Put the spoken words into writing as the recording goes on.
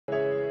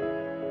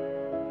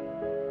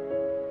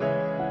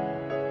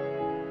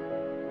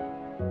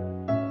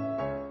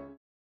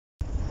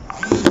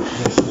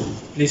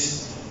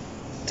Please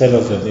tell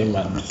us your name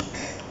and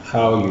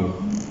how you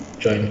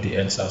joined the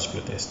NSAS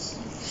protests.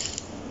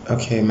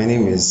 Okay, my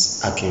name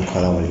is Akin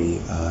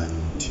Kolawole,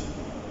 and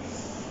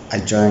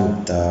I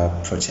joined the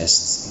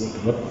protests.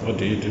 What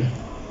do you do?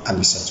 I'm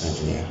a software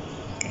engineer.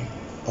 Okay.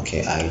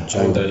 Okay, I How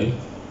joined. old are you?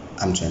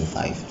 I'm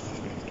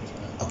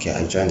 25. Okay,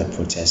 I joined the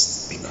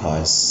protest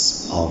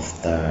because of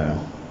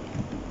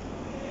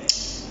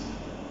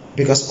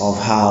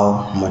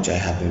how much I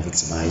have been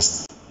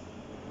victimized.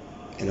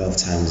 A lot of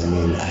times,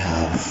 I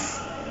have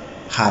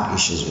had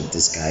issues with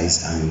these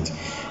guys, and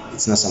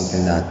it's not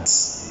something that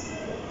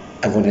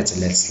I wanted to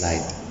let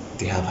slide.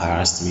 They have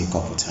harassed me a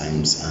couple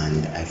times,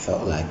 and I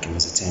felt like it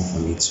was a time for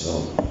me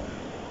to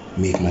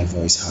make my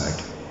voice heard.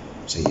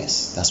 So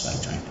yes, that's why I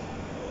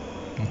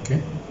joined.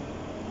 Okay.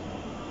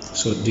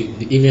 So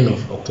the evening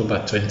of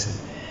October 20,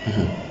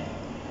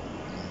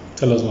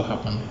 tell us what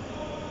happened.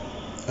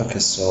 Okay,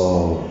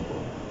 so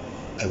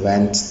I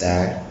went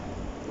there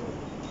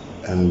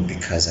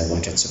because I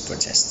wanted to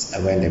protest. I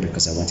went there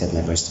because I wanted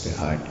my voice to be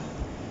heard.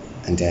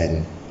 And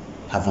then,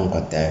 having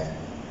got there,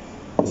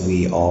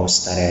 we all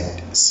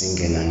started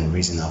singing and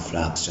raising our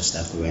flags just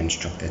like we were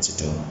instructed to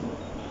do.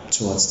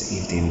 Towards the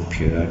evening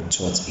period,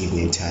 towards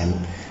evening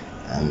time,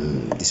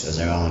 this was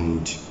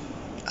around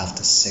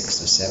after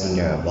 6 or 7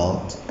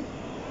 thereabout.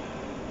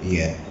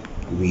 Yeah,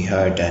 we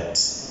heard that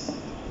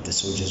the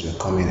soldiers were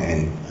coming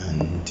in,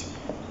 and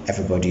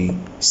everybody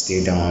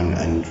stay down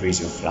and raise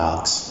your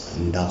flags,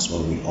 and that's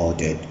what we all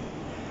did.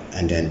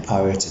 And then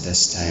prior to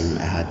this time,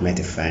 I had met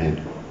a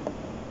friend,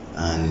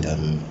 and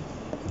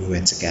we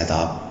were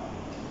together.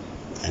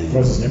 And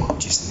What's his name?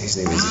 his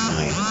name is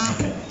Ifeanyi.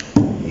 Okay.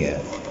 Yeah,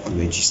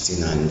 we were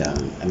gisting,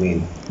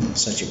 and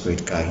such a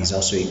great guy. He's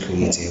also a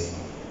creative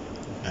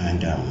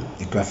and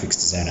a graphics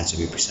designer, to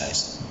be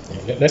precise.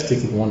 Let's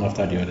take it one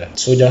after the other.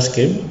 Soldiers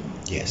came.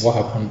 Yes. What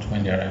happened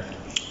when they arrived?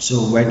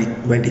 So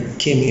when they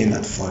came in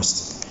at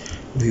first,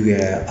 we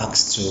were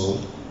asked to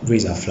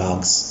raise our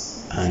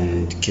flags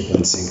and keep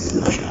on singing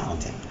the national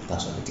anthem.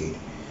 That's what we did.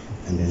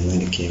 And then when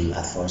they came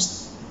at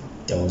first,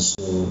 there was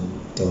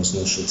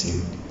no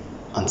shooting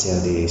until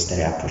they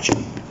started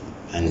approaching,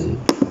 and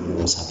when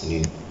it was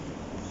happening,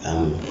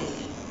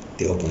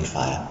 they opened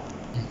fire,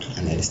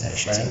 and then they started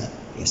shooting. Fire?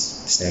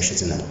 Yes, they started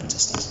shooting at the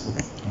protesters.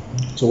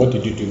 So what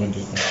did you do when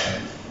they opened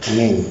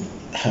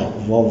fire?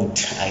 What would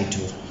I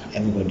do?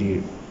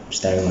 Everybody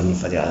started running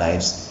for their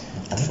lives.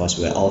 At first,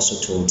 we were also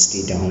told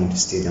stay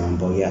down.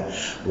 But yeah,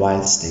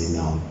 while staying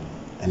down,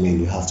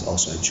 you have to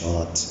also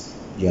ensure that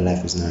your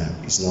life is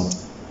not.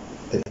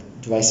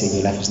 Do I say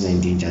your life is not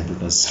endangered?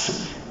 Because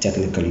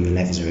technically your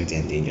life is already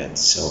endangered.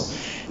 So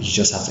you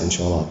just have to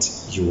ensure that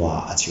you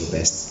are at your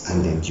best,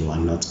 and then you are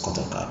not caught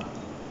off guard.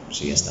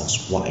 So yes,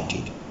 that's what I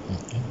did.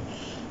 Okay.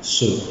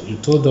 So you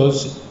told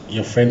us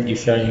your friend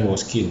Ifeanyi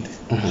was killed.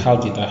 How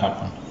did that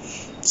happen?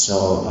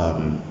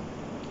 So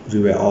we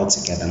were all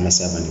together,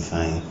 myself and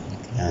Ifeanyi,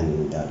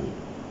 and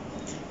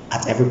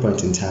at every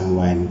point in time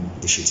when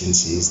the shooting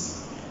ceased,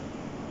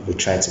 we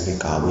tried to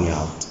make our way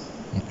out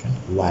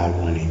while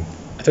running.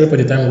 At every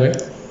point in time where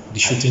the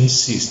shooting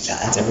ceased?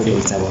 At every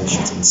point in time when the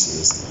shooting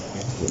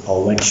ceased,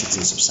 or when the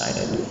shooting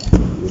subsided,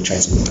 we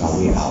tried to make our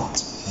way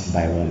out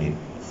by running.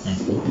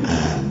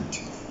 And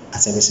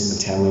at every single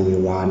time when we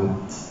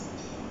ran,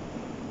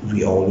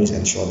 we always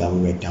ensured that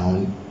we were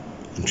down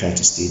and tried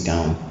to stay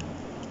down.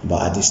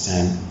 But at this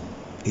time,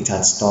 it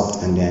had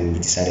stopped, and then we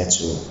decided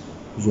to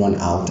run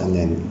out, and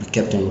then we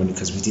kept on running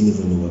because we didn't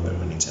even know where we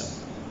were running to.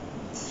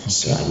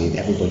 So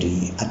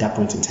everybody at that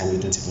point in time, you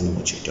don't even know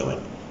what you're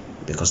doing,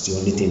 because the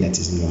only thing that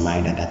is in your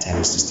mind at that time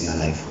is to stay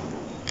alive.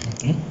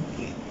 Yeah.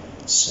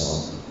 So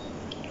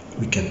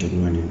we kept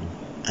on running,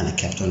 and I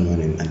kept on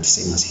running, and the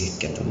same as he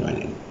kept on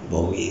running.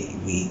 But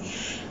we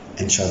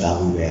ensured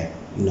that we were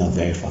not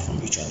very far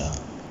from each other.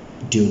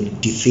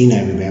 The thing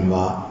I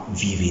remember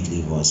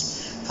vividly was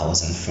I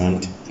was in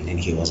front, and then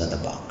he was at the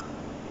back.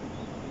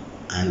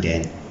 And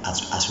then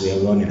as we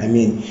were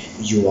running,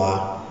 you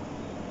are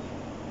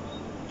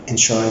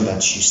ensuring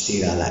that you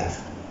stayed alive.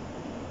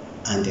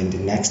 And then the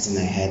next thing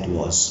I heard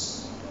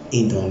was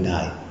 "In don't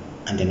die,"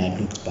 and then I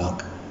looked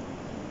back,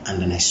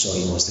 and then I saw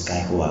it was the guy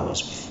who I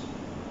was with.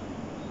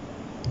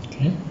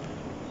 Okay.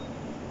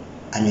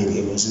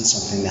 It wasn't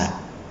something that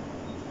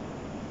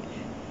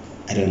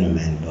I don't know,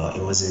 man, but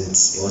it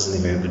wasn't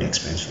a very good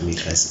experience for me,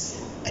 because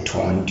I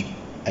turned,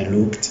 I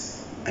looked,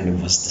 and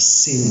it was the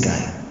same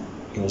guy.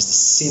 It was the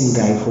same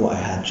guy who I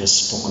had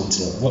just spoken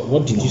to.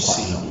 What did you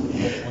see?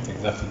 What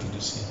exactly did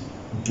you see?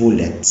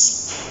 Bullets.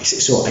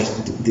 So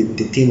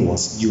the thing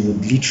was, you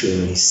would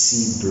literally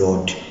see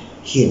blood,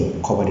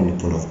 him covered in a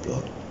pool of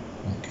blood.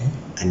 Okay.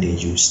 And then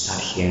you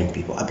start hearing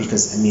people,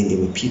 because there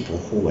were people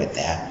who were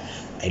there.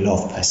 A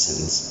lot of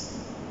persons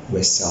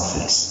were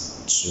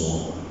selfless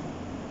to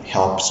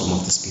help some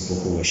of these people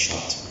who were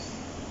shot,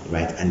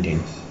 right? And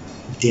then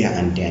there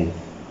and then,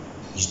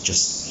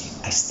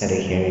 I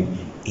started hearing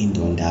 "In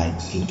don't die,"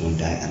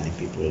 and the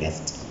people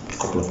left. A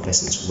couple of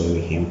persons who were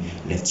with him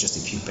left. Just a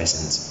few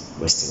persons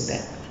were still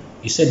there.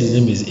 You said his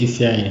name is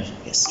Ifeanyi.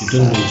 Yes. You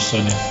don't know his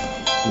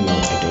surname. No,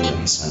 I don't know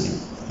his surname.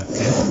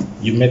 Okay.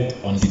 You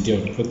met on the day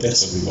of the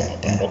protest, Yes, we or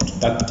met there. on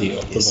that day,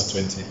 October Yes.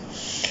 20.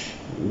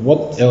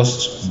 What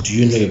else do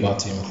you know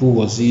about him? Who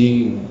was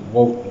he?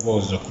 What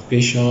was his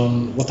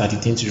occupation? What are the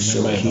things you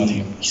remember about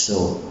him?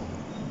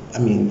 I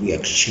mean, we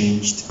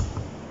exchanged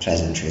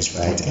pleasantries,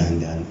 right? Okay.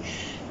 And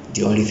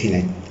the only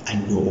thing I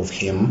know of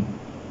him,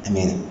 I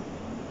mean,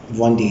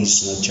 one day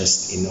is not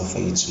just enough for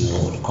you to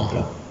know a couple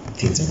of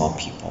things about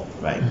people,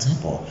 right?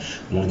 But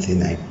one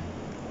thing I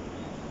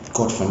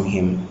got from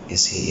him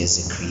is he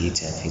is a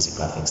creative. He's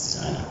a graphics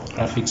designer.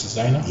 Graphics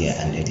designer?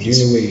 Yeah, and it Do is.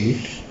 you know where he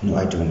lived? No,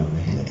 I don't know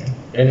where he lived.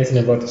 Anything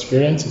about his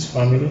parents, his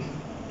family?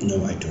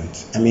 No, I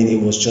don't. I mean,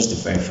 it was just the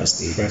very first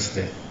day First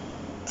day.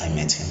 I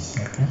met him.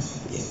 Okay.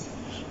 Yeah.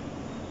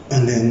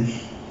 And then,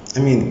 I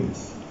mean,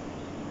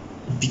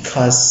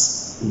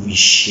 because we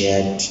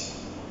shared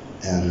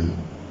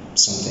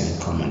something in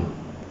common,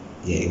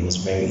 yeah, it was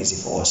very easy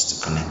for us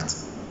to connect.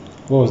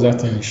 What was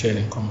that thing you shared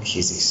in common?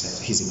 He's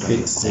a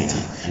graphic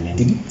designer, and then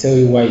Did he tell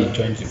you why he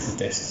joined the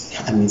protest?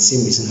 I mean,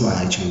 same reason why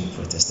I joined the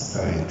protest.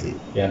 Apparently,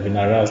 He had been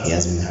harassed. he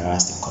has been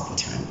harassed a couple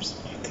times.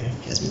 Okay.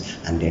 He has been,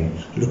 and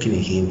then looking at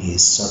him,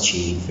 he's such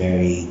a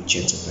very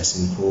gentle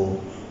person who,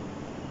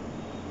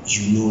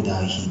 you know,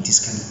 that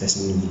this kind of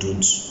person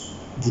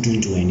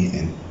wouldn't do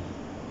anything.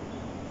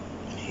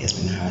 And he has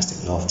been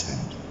harassed a lot of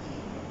times.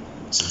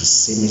 So the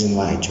same reason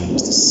why I joined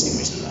was the same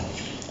reason why I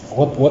joined.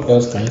 What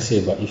else can you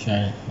say about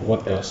Ifeanyi?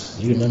 What else?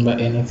 Do you remember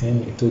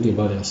anything he told you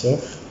about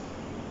himself?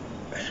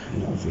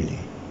 Not really.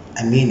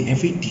 I mean,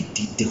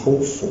 the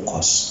whole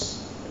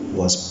focus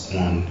was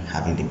on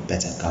having the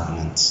better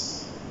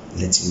governance,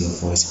 letting your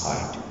voice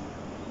heard.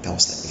 That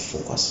was like the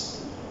focus.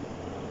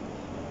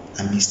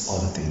 Amidst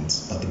other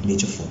things, but the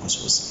major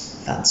focus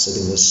was that. So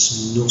there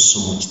was no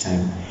so much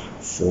time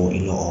for a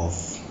lot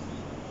of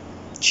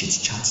chit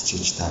chat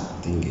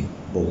thingy.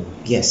 But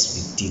yes,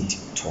 we did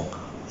talk,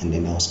 and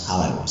then that was how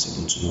I was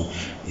able to know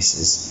this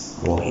is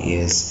what he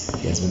is.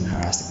 He has been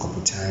harassed a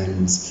couple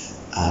times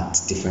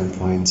at different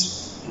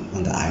points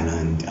on the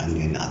island, and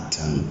then at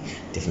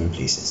different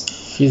places.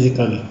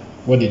 Physically,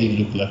 what did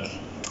he look like?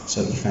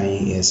 So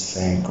Ifeanyi is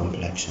fair in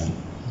complexion.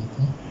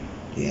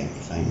 Yeah,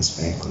 Ifeanyi is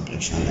fair in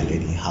complexion, and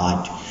then he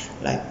had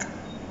like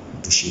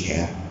bushy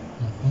hair,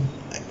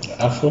 like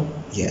Afro?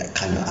 yeah,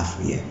 kind of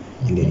afro, yeah.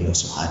 And then he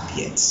also had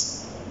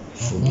beards,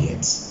 full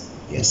beards.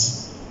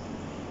 Yes.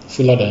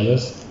 Fuller than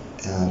yours?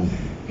 But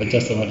But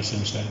just about the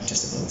same size?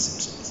 just about the same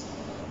size.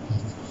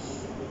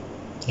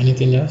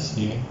 Anything else?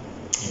 Yeah.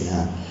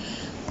 Yeah.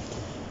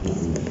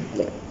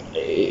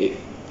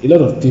 A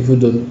lot of people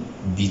don't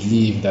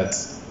believe that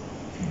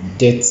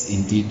death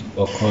indeed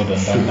occurred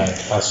on that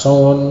night. As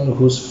someone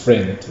whose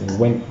friend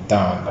went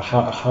down,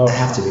 how I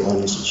have to be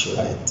honest with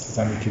you, right? does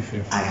that make you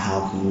feel? I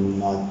have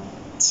not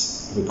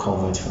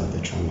recovered from the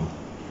trauma.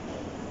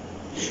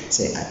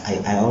 See,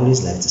 I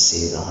always like to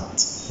say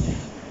that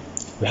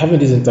We're having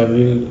this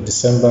interview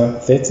December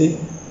 30,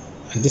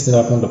 and this thing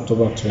happened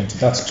October 20.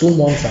 That's 2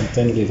 months and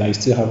 10 days, and you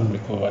still haven't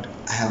recovered.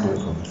 I haven't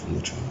recovered from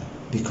the trauma.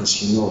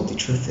 Because you know, the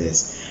truth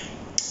is,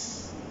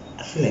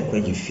 I feel like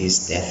when you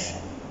face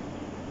death,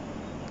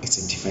 it's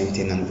a different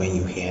thing than when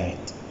you hear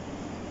it.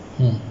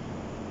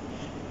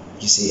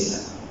 You see,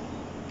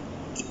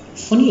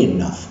 funny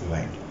enough,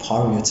 right,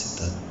 prior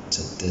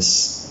to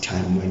this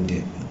time when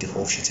the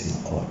whole shooting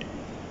occurred,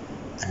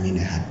 I mean,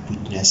 I had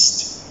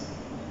witnessed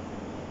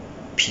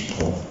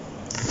people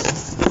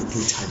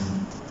brutally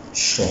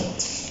shot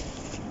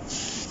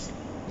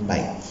by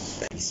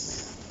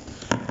policemen.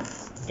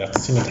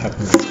 That's seen it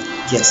happen.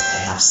 Yes, I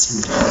have seen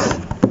it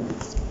happen.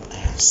 I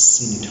have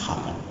seen it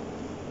happen.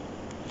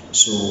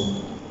 So,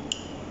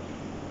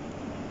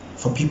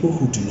 for people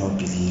who do not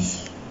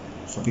believe,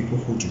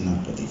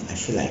 I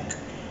feel like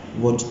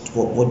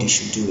what they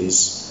should do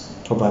is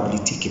probably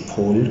take a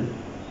poll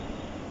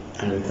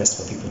and request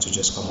for people to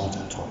just come out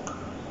and talk.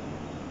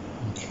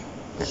 Okay.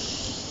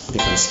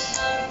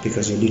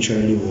 Because you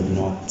literally would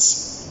not,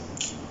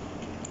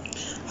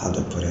 how do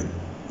I put it?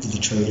 You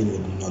literally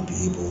would not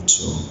be able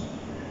to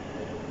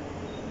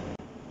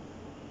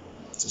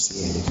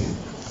see anything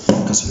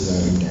because you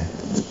weren't there.